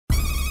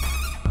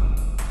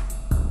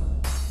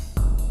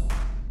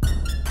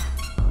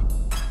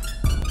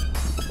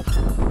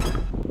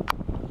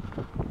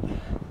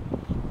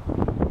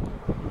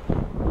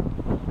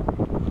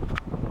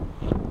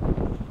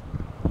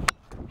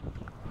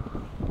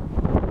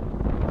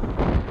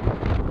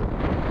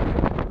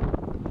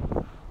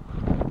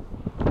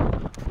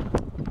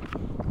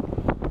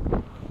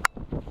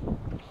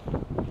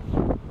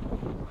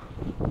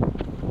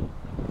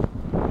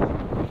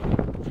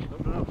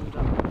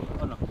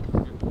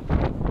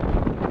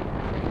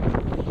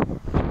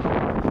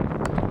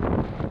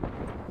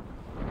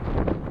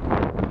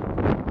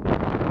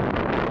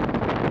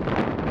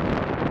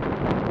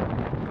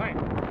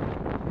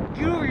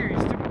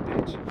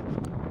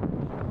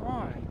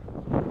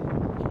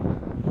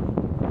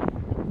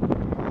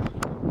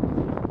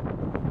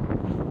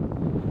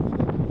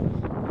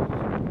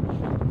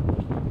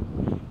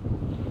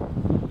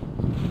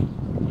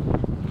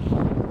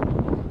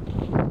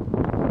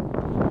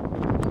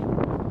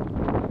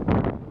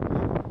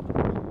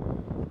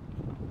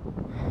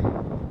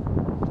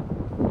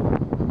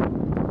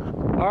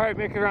All right,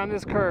 make it around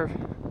this curve.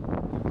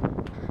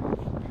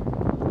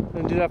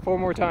 Then do that 4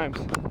 more times.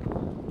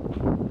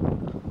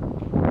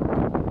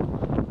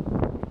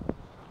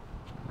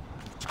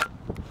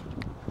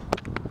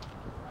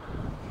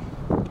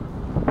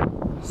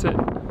 Sit.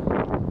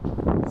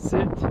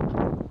 Sit.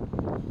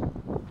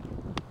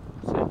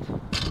 Sit.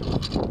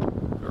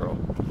 Girl.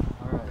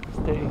 Alright.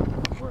 Stay.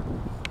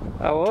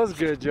 That was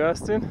good,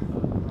 Justin.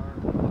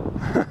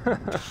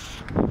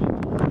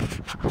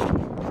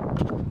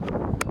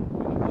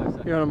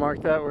 You want to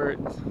mark that where it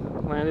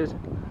landed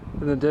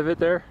in the divot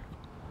there?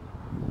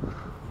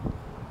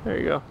 There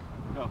you go.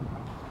 Go.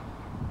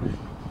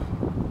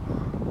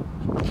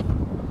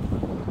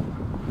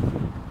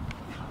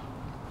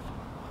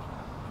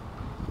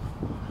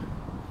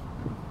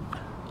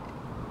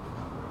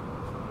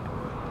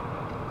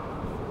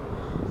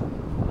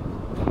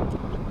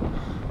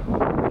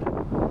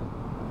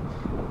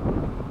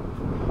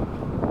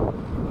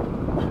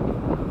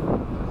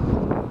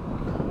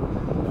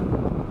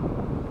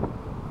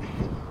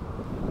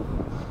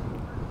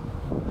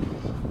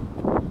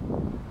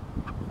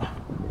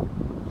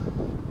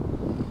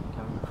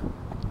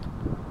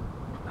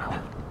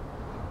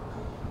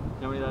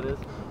 You know how many that is?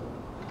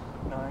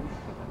 9.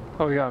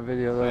 Oh, we got a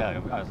video though. Oh, yeah, I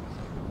was gonna say.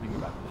 We can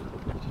go back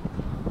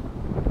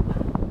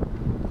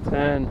to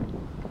 10.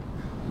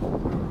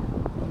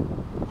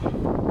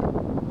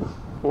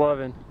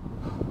 11.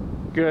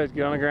 Good,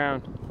 get on the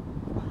ground.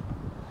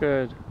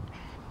 Good.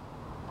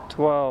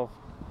 12.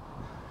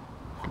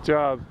 Good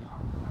job.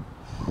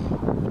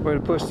 Way to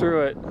push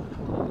through it.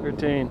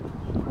 13.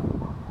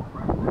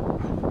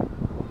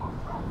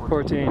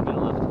 14.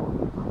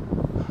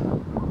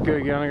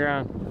 Good, get on the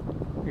ground.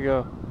 Here you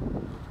go.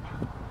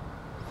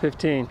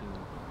 15.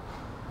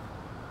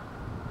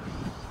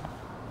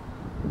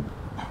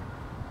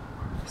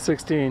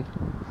 16.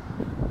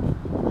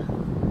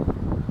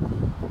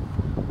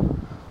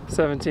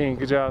 17,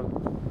 good job.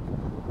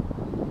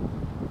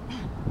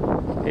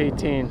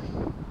 18.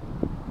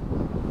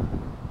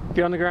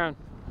 Get on the ground.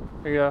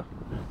 There you go.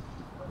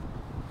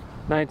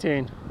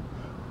 19.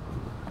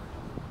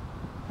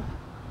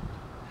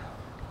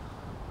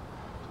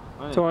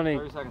 20.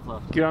 30 seconds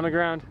left. Get on the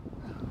ground.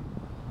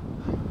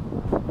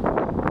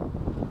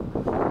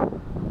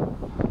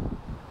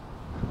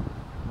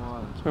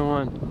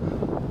 21.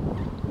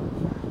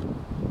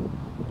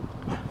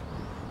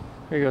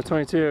 There you go,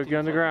 22. Get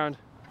on the ground.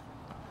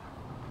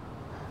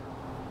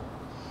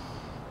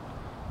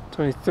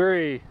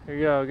 23. There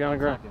you go, get on the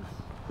ground.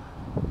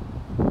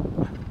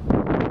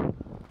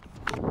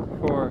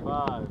 4.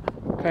 5.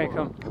 Okay,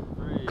 come.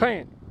 3.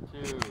 Clean.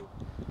 2.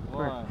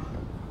 1.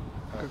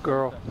 Good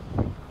girl.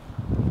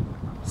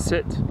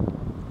 Sit.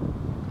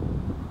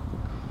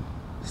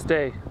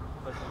 Stay.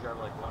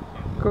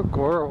 Good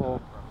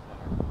girl.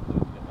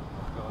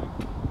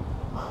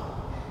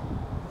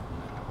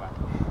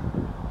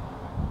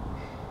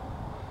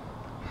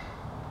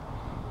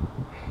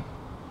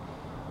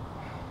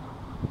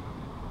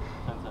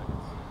 10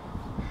 seconds.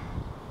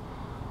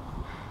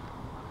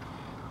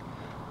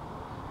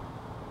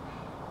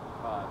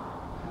 5,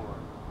 4,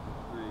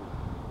 3,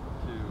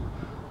 2,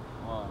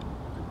 1.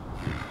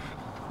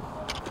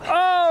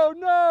 Oh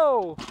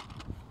no!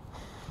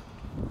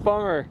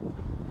 Bummer.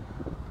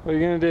 What are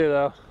you gonna do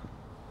though?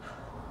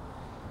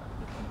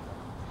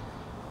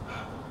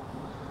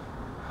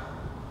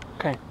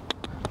 Okay.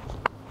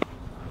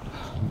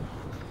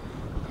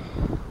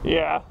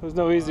 Yeah, there's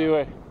no easy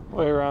way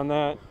around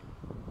that.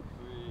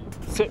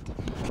 3, Sit.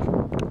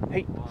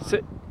 Hey, 1,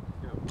 sit.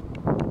 Go.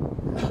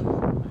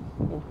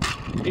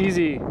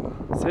 Easy.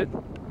 Sit. 2,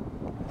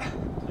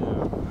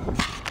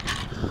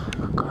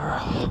 Good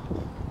girl.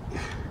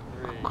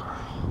 3,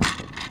 4,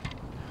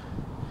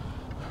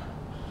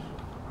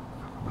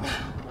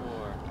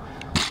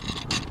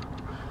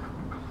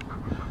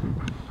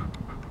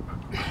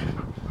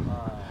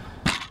 5,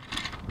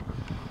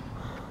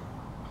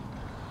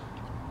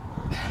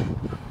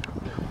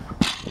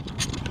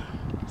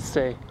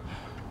 Stay.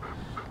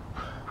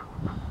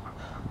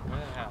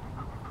 1.5,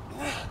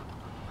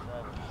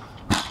 7.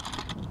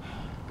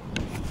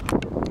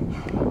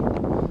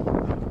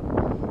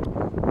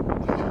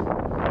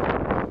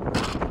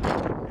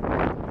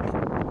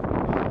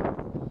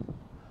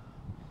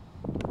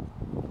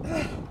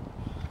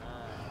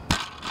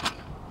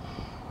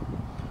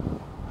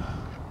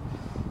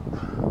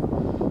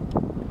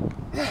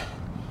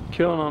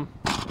 Killing them.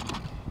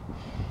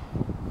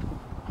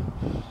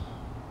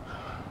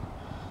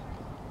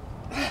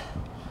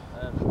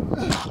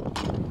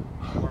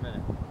 4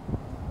 minutes.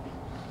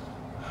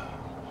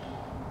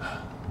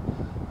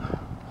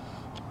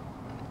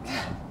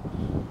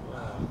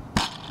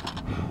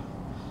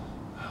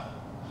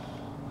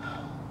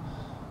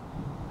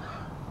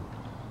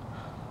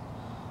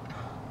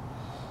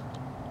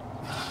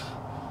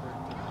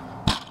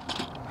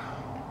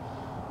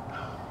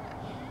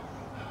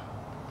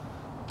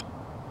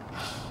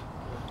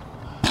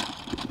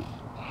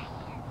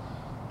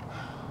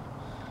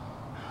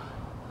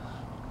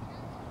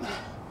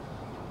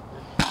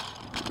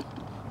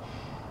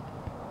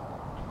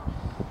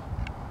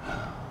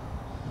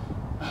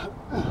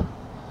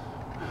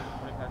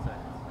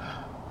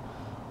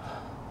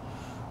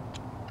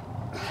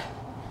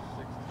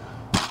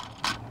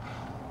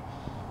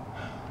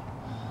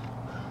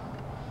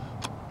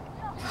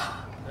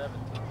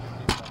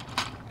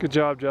 Good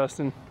job,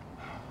 Justin.